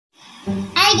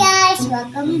guys,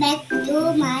 welcome back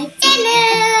to my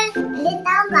channel. Kalian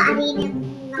tahu nggak hari ini aku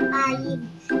ngapain?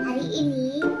 Hari ini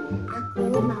aku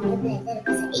mau belajar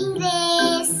bahasa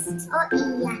Inggris. Oh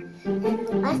iya, jangan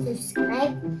lupa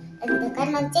subscribe dan tekan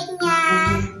loncengnya.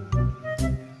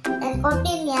 Dan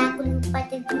komen ya, aku lupa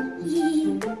tadi.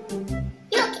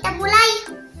 Yuk kita mulai.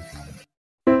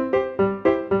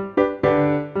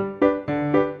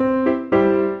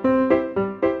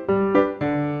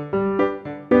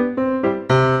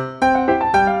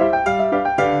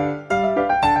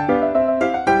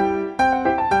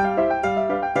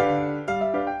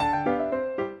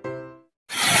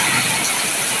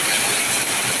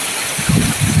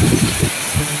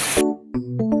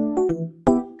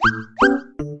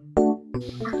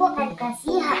 Aku akan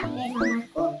kasih HP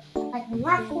mamaku buat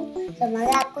mamaku.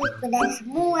 Semoga aku ikut dari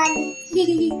semua.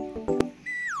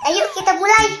 Ayo kita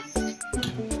mulai.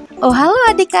 Oh halo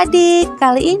adik-adik,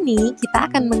 kali ini kita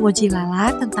akan menguji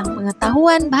Lala tentang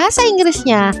pengetahuan bahasa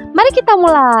Inggrisnya. Mari kita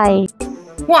mulai.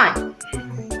 1.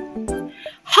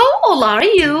 How old are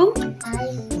you?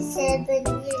 I'm 7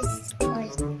 years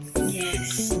old.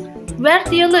 Yes. Where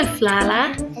do you live,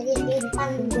 Lala? I live in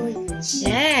Panggoy.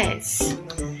 Yes.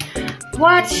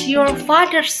 What's your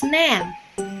father's name?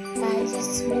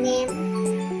 Father's name.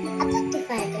 Apa tuh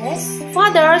father's?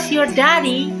 Father's your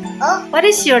daddy. Oh, What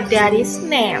is your daddy's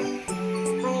name?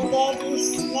 my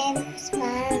daddy's name is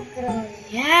Margaret.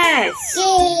 Yes.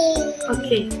 Yay!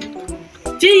 Okay.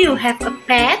 Do you have a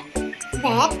pet?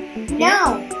 Pet?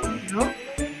 Yeah. No. No.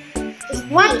 It's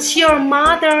What's your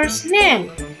mother's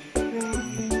name?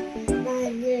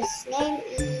 mother's name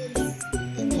is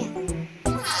Inya.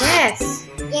 Yes.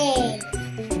 Yay!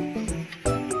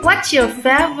 What's your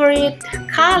favorite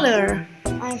color?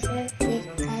 My favorite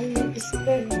color is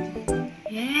purple.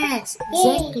 Yes,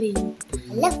 exactly.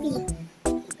 I love it.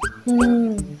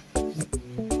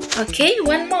 Okay,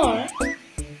 one more.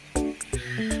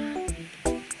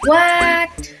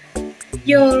 What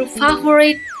your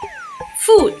favorite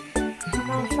food?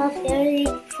 My favorite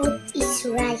food is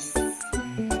rice.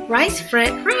 Rice,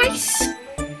 fried rice.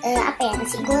 Apa ya?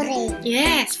 Nasi goreng.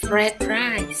 Yes, fried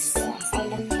rice. Yes, I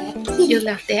love that. You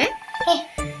love that?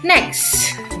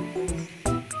 Next.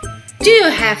 Do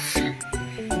you have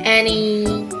any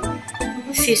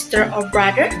sister or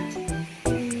brother?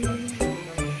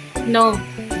 No.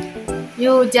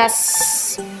 You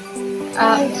just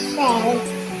Myself.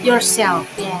 yourself.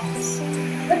 Yes.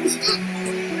 What is that?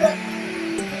 What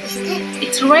is that?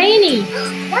 It's rainy.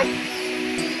 What?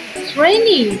 It's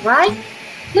rainy, right?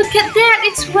 Look at that.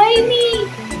 It's raining.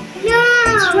 No,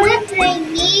 not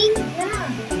raining. Yeah.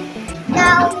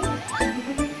 No.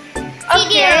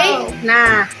 Okay.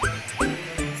 Nah,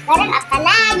 Sekarang apa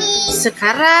lagi?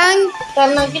 sekarang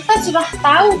karena kita sudah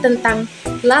tahu tentang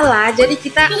Lala, jadi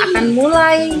kita akan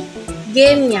mulai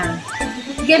gamenya.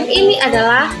 Game ini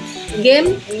adalah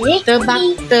game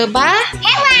tebak-tebak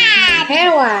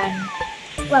hewan.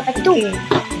 Apa itu?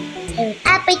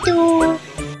 Apa itu?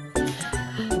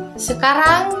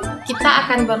 Sekarang kita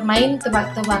akan bermain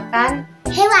tebak-tebakan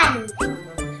Hewan.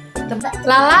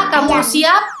 Lala, kamu Iya.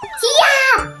 siap?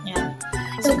 Siap. Ya.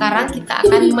 Sekarang kita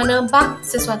akan menebak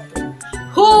sesuatu.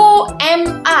 Who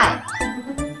am I?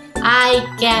 I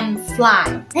can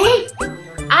fly.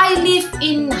 I live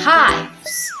in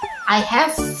hives. I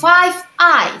have 5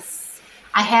 eyes.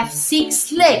 I have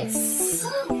 6 legs.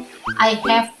 I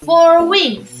have 4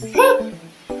 wings.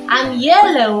 I'm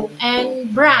yellow and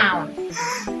brown.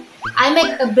 I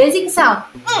make a buzzing sound.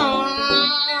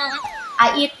 I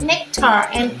eat nectar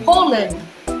and pollen.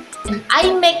 And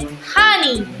I make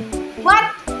honey.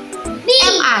 What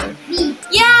am I? Bee.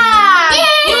 Yeah,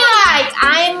 Yay! you're right.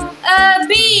 I'm a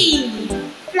bee.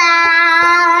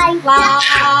 Fly.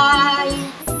 Fly.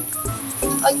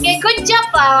 Okay, good job,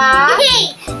 Lala.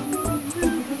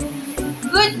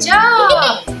 Good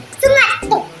job. Semangat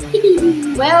tuh.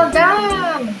 Well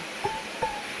done.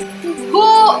 Who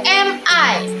am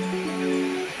I?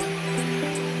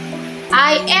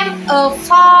 I am a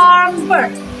farm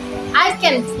bird. I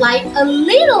can fly a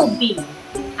little bit.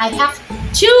 I have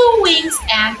 2 wings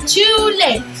and 2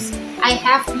 legs. I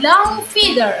have long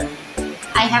feathers.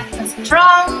 I have a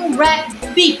strong red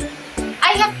beak.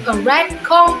 I have a red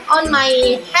comb on my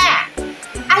head.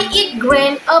 I eat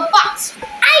grain a box.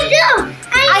 I know.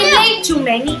 I lay too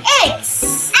many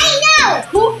eggs. I know.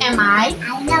 Who am I?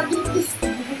 I know it is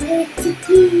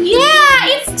chicken.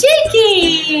 Yeah, it's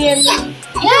chicken.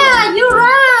 Yeah, you're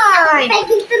right.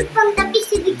 Pengen terbang tapi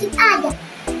sedikit aja.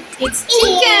 It's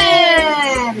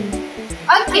chicken.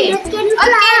 Okay. Chicken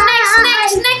Okay, fly.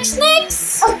 next.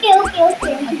 Okay.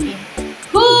 Okay.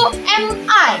 Who am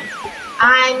I?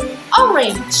 I'm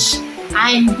orange.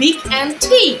 I'm big and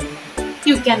thick.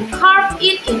 You can carve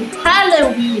it in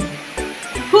Halloween.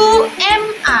 Who am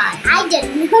I? I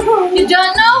don't know. You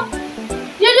don't know?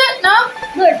 You don't know?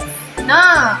 Birds.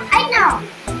 No. I know.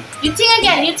 You think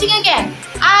again.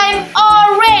 I'm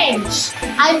orange.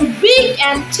 I'm big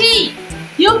and thick.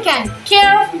 You can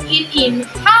carve it in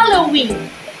Halloween.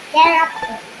 Carrot.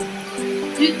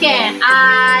 You can.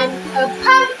 I'm a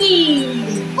pumpkin.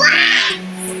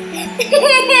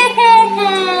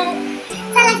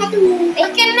 Salah satu.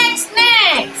 Okay, next.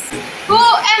 Who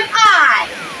am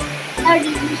I?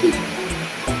 Sorry.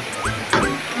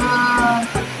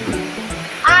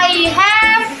 I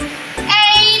have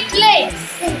 8 legs.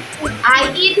 I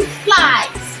eat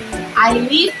flies. I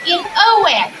live in a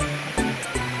web.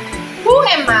 Who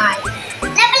am I?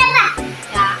 Laba.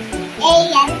 Yeah.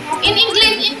 In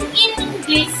English.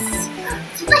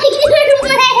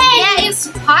 Spider-Man. Yeah,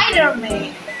 it's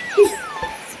Spider-Man.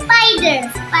 Spider.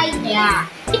 Yeah.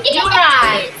 You're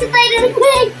right.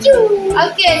 Spider-Man too.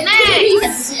 Okay,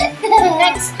 next.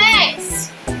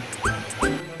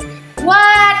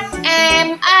 What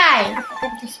am I?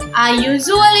 I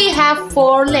usually have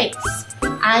 4 legs.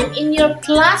 I'm in your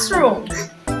classroom.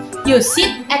 You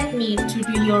sit at me to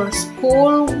do your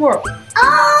school work.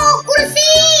 Oh,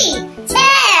 kursi.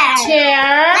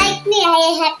 Chair. Like me,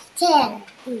 I have chair.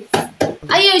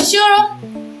 Are you sure?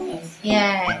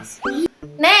 Yes.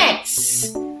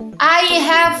 Next. I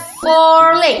have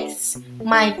 4 legs.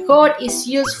 My coat is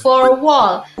used for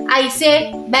wall. I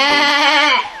say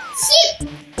bah.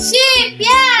 Sheep,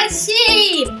 yeah,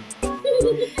 sheep.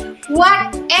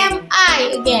 What am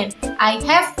I again? I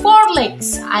have 4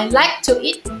 legs. I like to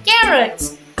eat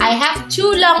carrots. I have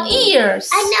 2 long ears.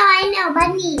 I know,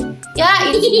 bunny. Yeah,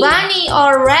 it's bunny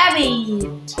or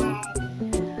rabbit.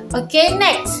 Okay,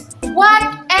 next. What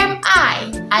am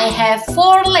I? I have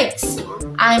 4 legs.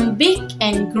 I'm big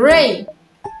and gray.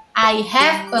 I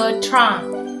have a trunk.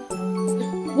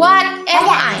 What am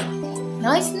I?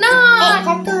 No, it's not.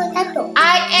 Satu.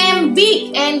 I am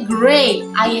big and gray.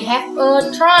 I have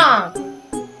a trunk.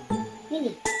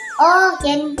 Ini. Oh,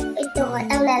 yang itu nggak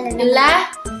tahu lah.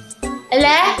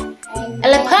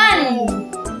 Elephant.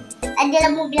 Ada lah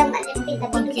mau bilang elephant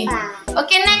tapi Okay. lupa.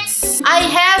 Okay, next. I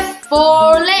have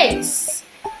 4 legs.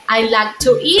 I like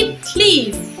to eat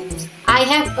leaf. I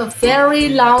have a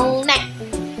very long neck.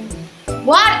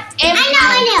 What am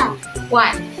I know.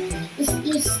 What?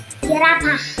 Is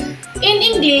giraffe. In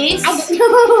English, I don't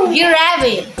know.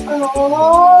 giraffe.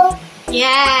 Oh.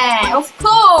 Yeah, of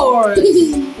course.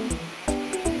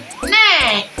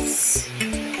 Next.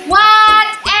 What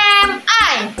am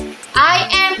I? I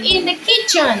am in the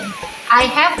kitchen. I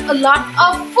have a lot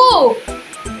of food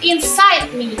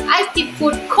inside me. I keep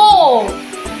food cold.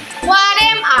 What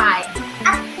am I?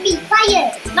 Api,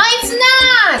 fire. No, it's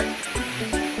not.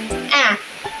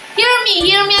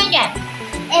 Hear me again.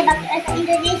 Bahasa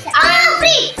Indonesia.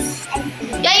 Fridge.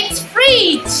 Yeah, it's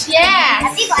fridge. Yes.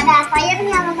 Tapi kok ada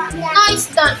fire-nya mama bilang. No, it's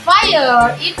not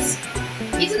fire.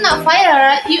 It's not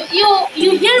fire. You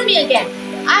hear me again.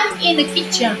 I'm in the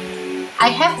kitchen.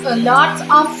 I have a lot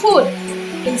of food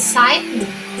inside me.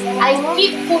 I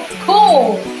keep food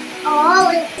cold.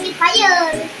 Oh, it's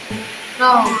fire.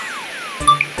 No.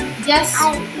 Just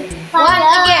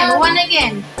Fire. one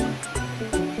again.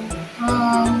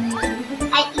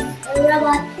 I eat a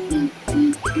robot.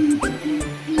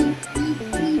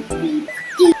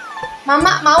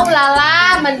 Mama mau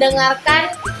Lala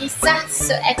mendengarkan kisah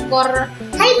seekor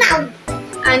Harimau.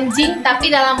 anjing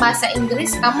tapi dalam bahasa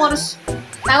Inggris. Kamu harus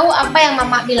tahu apa yang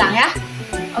Mama bilang ya.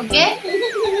 Oke?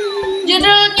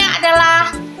 Judulnya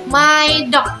adalah My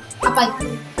Dog. Apa itu?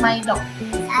 My Dog.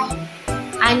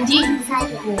 Anjing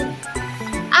saya.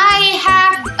 I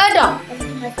have a dog.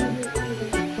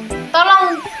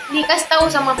 Tolong dikasih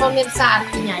tahu sama pemirsa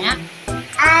artinya ya.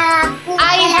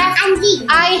 I have anjing.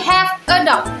 I have a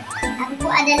dog.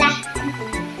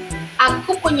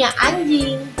 Aku punya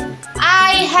anjing.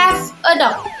 I have a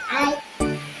dog. I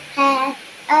have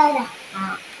a dog.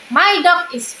 My dog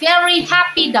is very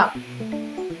happy dog.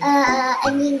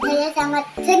 Anjing saya sangat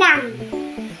senang.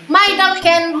 My dog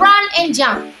can run and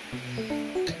jump.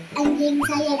 Anjing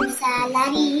saya bisa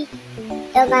lari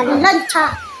dengan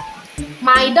loncat.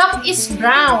 My dog is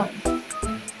brown.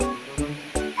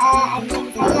 Anjing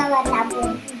saya warna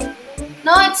putih.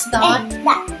 No, it's not.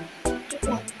 Enggak.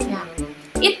 Yeah.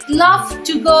 It loves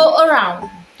to go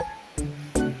around.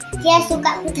 Dia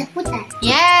suka putar-putar.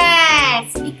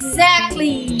 Yes,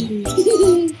 exactly.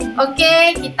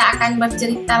 Oke, kita akan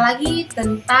bercerita lagi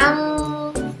tentang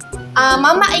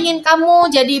Mama ingin kamu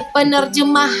jadi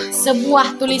penerjemah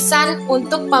sebuah tulisan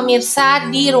untuk pemirsa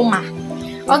di rumah.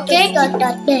 Oke,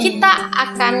 kita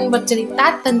akan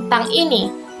bercerita tentang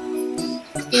ini.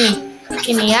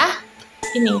 Ini ya.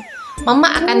 Ini.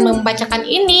 Mama akan membacakan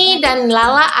ini dan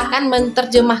Lala akan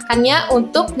menerjemahkannya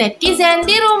untuk netizen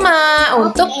di rumah,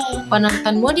 untuk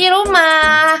penontonmu di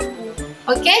rumah.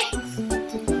 Oke?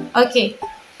 Oke.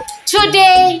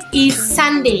 Today is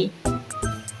Sunday.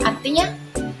 Artinya?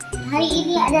 Hari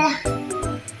ini adalah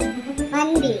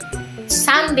Monday.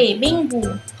 Sunday, Minggu.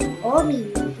 Oh,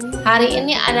 Minggu. Hari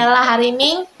ini adalah hari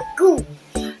Minggu. Ku.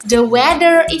 The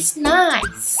weather is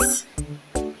nice.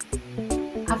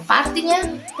 Apa artinya?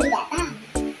 Tidak tahu.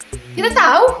 Kita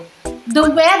tahu. The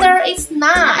weather is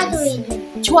Apa tuh nice. ini?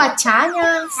 Cuacanya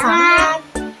sangat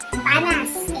Panas.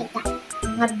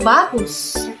 sangat bagus.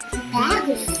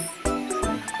 Bagus.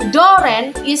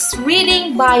 Doren is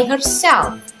reading by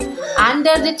herself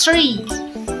under the tree.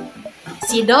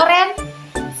 Si Doren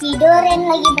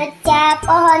Lagi baca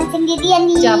pohon sendirian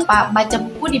di baca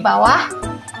buku di bawah.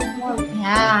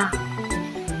 Ya.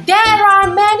 There are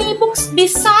many books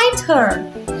beside her.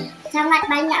 Sangat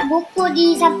banyak buku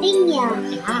di sampingnya.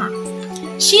 Ya.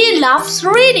 She loves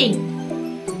reading.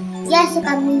 Dia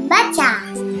suka membaca.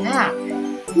 Ya.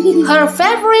 Her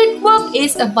favorite book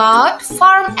is about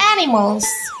farm animals.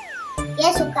 Dia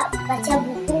suka baca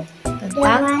buku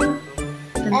Tentang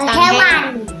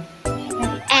hewan.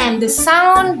 and the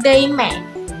sound they make.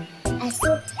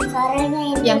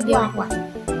 Suaranya Yang dia buat.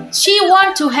 She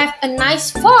want to have a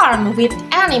nice farm with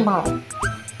animal.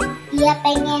 Dia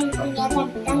pengen punya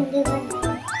kandang dengan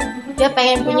Dia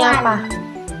pengen punya Hewan. apa?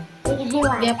 punya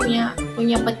hewan. Dia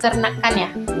punya peternakan ya.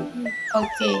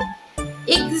 Oke.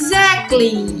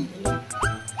 Exactly.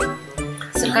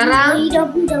 Sekarang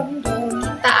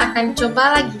kita akan coba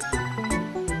lagi.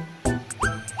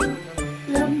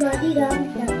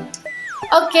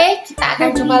 Oke, kita akan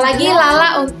coba lagi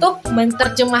Lala untuk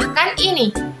menerjemahkan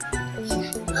ini.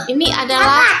 Ini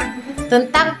adalah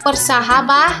tentang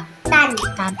persahabatan.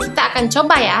 Kita akan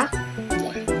coba ya.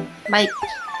 Baik.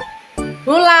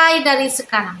 Mulai dari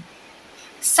sekarang.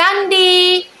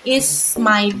 Sandy is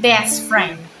my best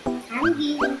friend.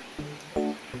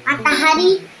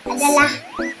 Matahari adalah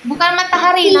Bukan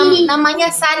matahari, namanya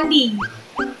Sandy.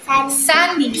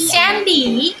 Sandy.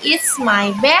 Sandy is my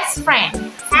best friend.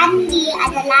 Sandy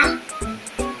adalah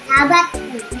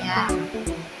sahabatku. Ya.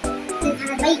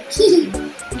 Sangat baik.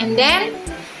 And then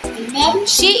And then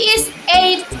she is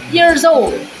 8 years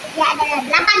old. dia adalah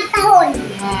 8 tahun.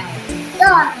 Yeah.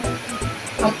 Dor.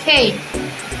 Okay.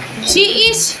 She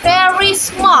is very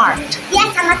smart. Dia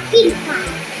sangat pintar.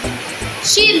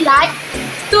 She like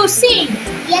to sing.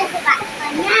 Dia suka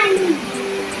menyanyi.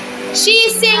 She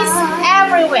sings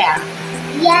everywhere.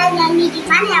 Dia nyanyi di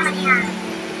mana-mana.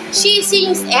 She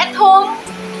sings at home.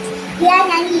 Dia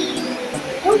nyanyi di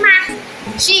rumah.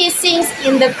 She sings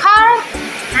in the car.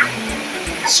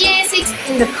 She sings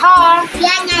in the car.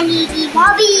 Dia nyanyi di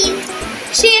mobil.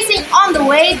 She sings on the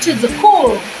way to the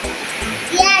school.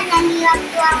 Dia nyanyi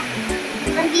waktu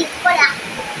pergi sekolah.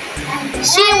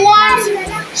 She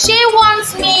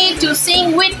wants me to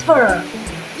sing with her.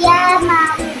 Dia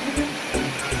mau.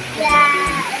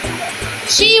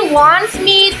 She wants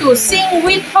me to sing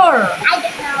with her. I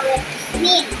don't know what it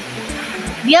means.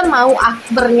 Dia mau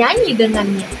bernyanyi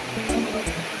dengannya.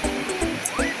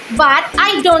 But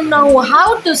I don't know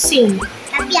how to sing.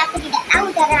 Tapi aku tidak tahu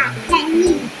cara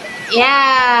nyanyi.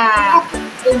 Yeah,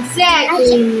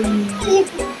 exactly.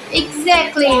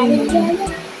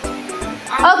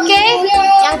 Oke,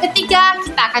 yang ketiga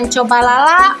kita akan coba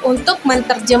Lala untuk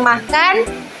menerjemahkan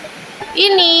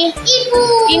ini. Ibu.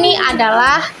 Ini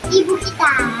adalah Ibu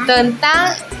kita.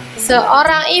 tentang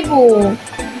seorang ibu.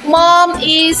 Mom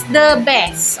is the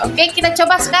best. Oke, kita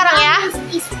coba sekarang ya.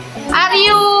 Are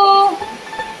you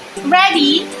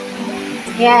ready?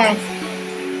 Yes.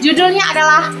 Judulnya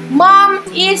adalah Mom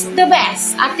is the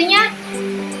best. Artinya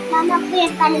Mamaku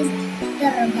yang paling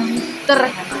terbaik.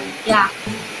 terhebat. Ya.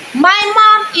 My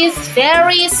mom is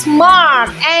very smart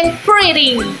and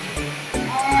pretty.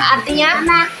 Artinya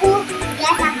Mamaku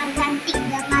dia sangat cantik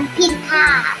dengan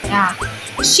pintar. ya.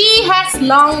 She has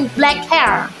long black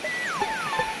hair.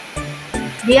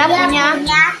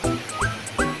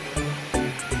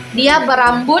 Dia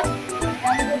berambut rambut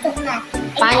coklat.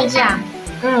 panjang.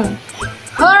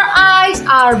 Her eyes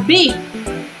are big.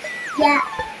 Ya,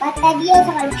 mata dia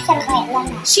sangat besar kayak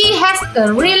Lala. She has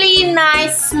a really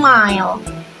nice smile.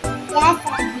 Ya,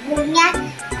 senyumnya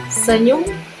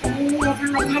Senyumnya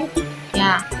sangat cantik.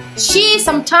 ya. She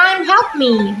sometimes help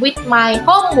me with my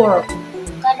homework.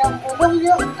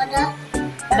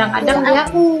 Kadang-kadang dia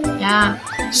ya.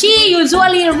 She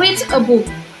usually reads a book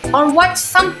or watch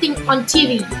something on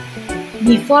TV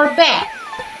before bed.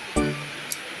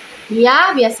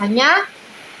 Dia biasanya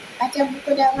baca buku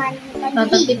dengan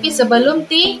nonton TV sebelum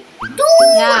tidur.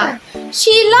 ya. She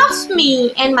loves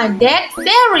me and my dad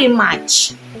very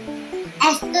much.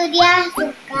 Itu dia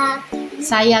suka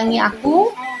Sayangi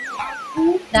aku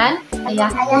aku dan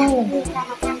ayahku. ayahku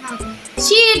sangat-sangat.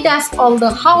 She does all the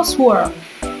housework.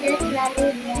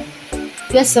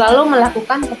 Dia selalu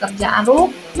melakukan pekerjaan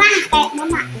rumah kayak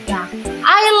mama. ya.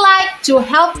 I like to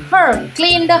help her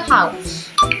clean the house.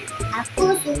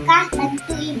 Aku suka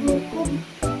bantu ibuku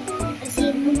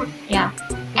bersihin rumah. Ya.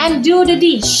 And do the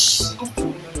dish.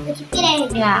 Cuci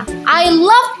piring. Ya. I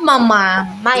love mama,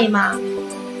 my mom.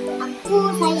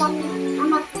 Aku sayang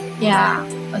mama. Ya.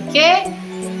 Okay.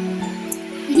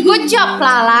 Good job,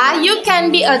 Lala. You can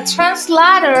be a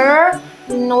translator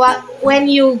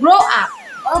when you grow up.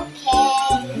 Okay.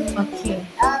 Okay.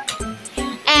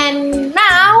 And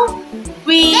now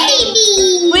we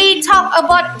talk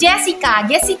about Jessica.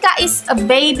 Jessica is a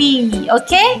baby.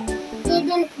 Okay?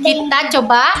 Kita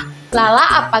coba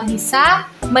Lala apa bisa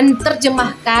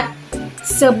menerjemahkan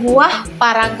sebuah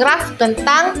paragraf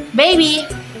tentang baby.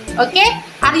 Okay?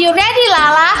 Are you ready,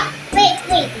 Lala?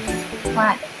 Wait.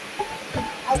 What?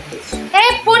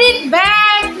 Hey, put it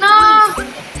back. No.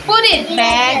 Put it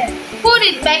back. Put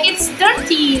it back. It's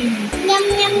dirty.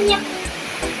 Nyam.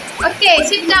 Okay,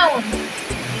 sit down.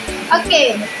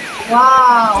 Okay.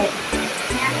 Wow.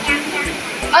 Nyam.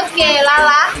 Okay,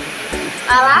 Lala.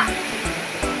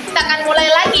 Kita akan mulai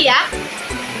lagi ya.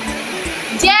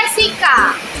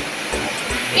 Jessica.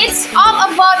 It's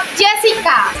all about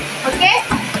Jessica. Okay?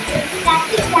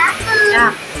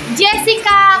 Nah,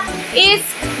 Jessica is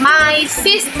my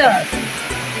sister.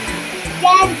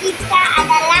 Jessica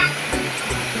adalah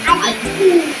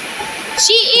adikku.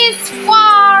 She is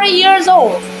 4 years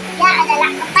old. Dia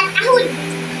adalah 4 tahun.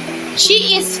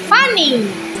 She is funny.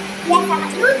 Dia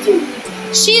sangat lucu.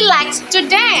 She likes to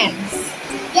dance.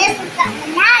 Dia suka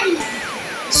menari.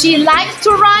 She likes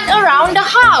to run around the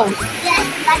house. Dia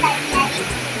suka lari-lari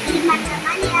di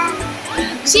teman-temannya.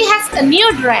 She has a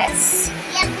new dress.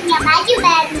 Dia punya baju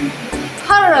baru.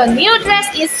 Her new dress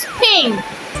is pink.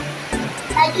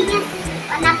 Bajunya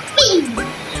warna pink.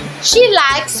 She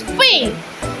likes pink.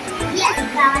 Dia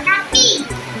suka warna pink.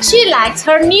 She likes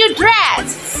her new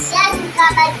dress. Dia suka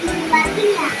baju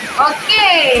barunya.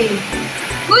 Okay.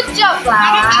 Good job,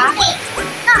 Lala.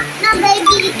 No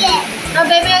baby again. No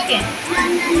baby again.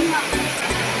 No.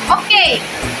 Okay.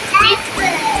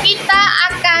 Apple. Kita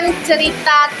akan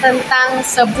cerita tentang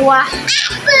sebuah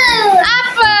Apple.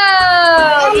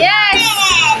 apel. Yes.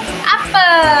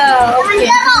 Apel.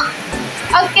 Okay.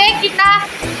 Oke,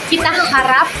 kita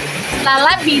harap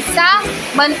Lala bisa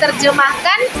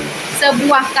menerjemahkan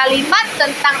sebuah kalimat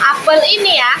tentang apel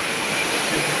ini ya.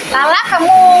 Lala,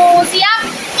 kamu siap?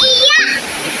 Iya.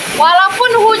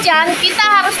 Walaupun hujan, kita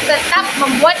harus tetap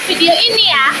membuat video ini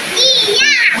ya.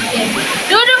 Iya. Oke.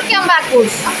 Duduk yang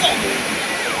bagus.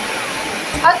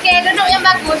 Oke, duduk yang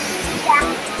bagus.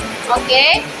 Oke.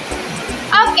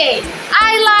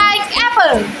 I like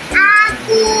apple.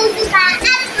 Aku suka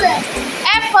apel.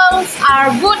 Apples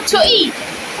are good to eat.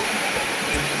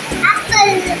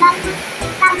 Apel bagus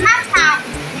kita makan.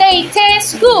 They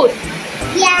taste good.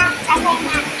 Dia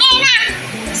rasanya enak.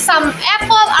 Some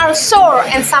apple are sour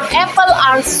and some apple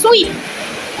are sweet.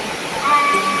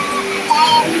 Ada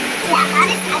yang tidak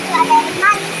manis atau ada yang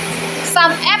manis.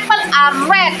 Some apple are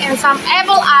red and some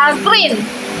apple are green.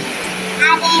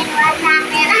 Ada yang warna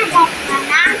merah dan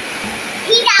warna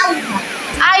hijau.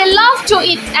 I love to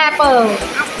eat apple.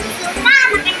 Aku suka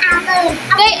makan apel.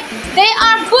 They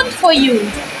are good for you.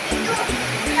 Itu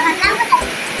sangat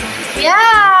bagus. Ya,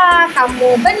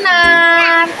 kamu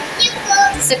benar.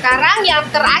 Cukup. Sekarang yang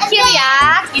terakhir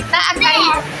ya, kita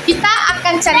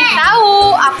akan cari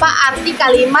tahu apa arti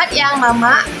kalimat yang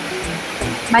Mama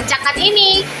bacakan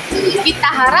ini. Kita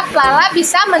harap Lala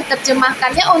bisa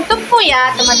menerjemahkannya untukmu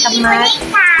ya, teman-teman.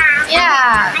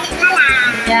 Ya.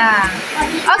 Ya.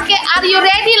 Oke, are you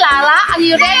ready, Lala? Are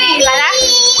you ready, Lala?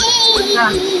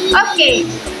 Oke.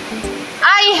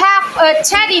 I have a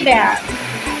teddy bear.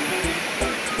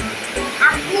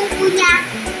 Aku punya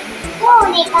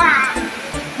boneka.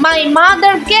 My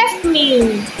mother gave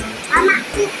me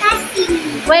Mamaku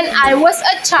kasih. when I was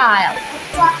a child.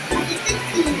 Waktu masih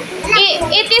kecil.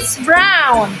 It is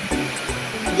brown.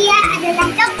 Dia adalah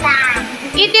coklat.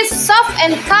 It is soft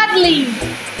and cuddly.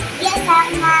 Dia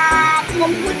sangat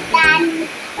lembut dan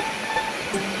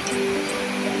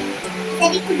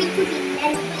jadi kubik-kubik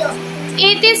dan lucu.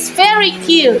 It is very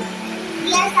cute.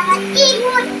 Dia sangat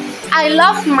imut. I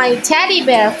love my teddy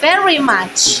bear very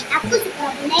much. Aku suka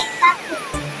bonekaku.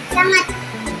 Sangat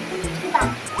suka.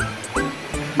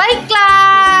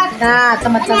 Baiklah. Nah,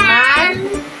 teman-teman,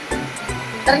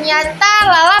 Ternyata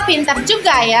Lala pintar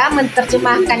juga ya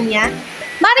menerjemahkannya.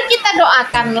 Mari kita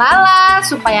doakan Lala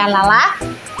supaya Lala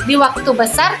di waktu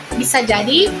besar bisa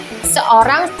jadi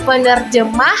seorang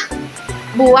penerjemah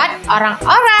buat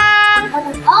orang-orang.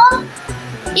 Oh,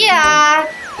 Iya.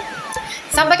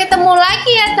 Sampai ketemu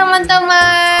lagi ya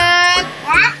teman-teman.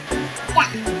 ya.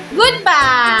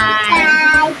 Goodbye.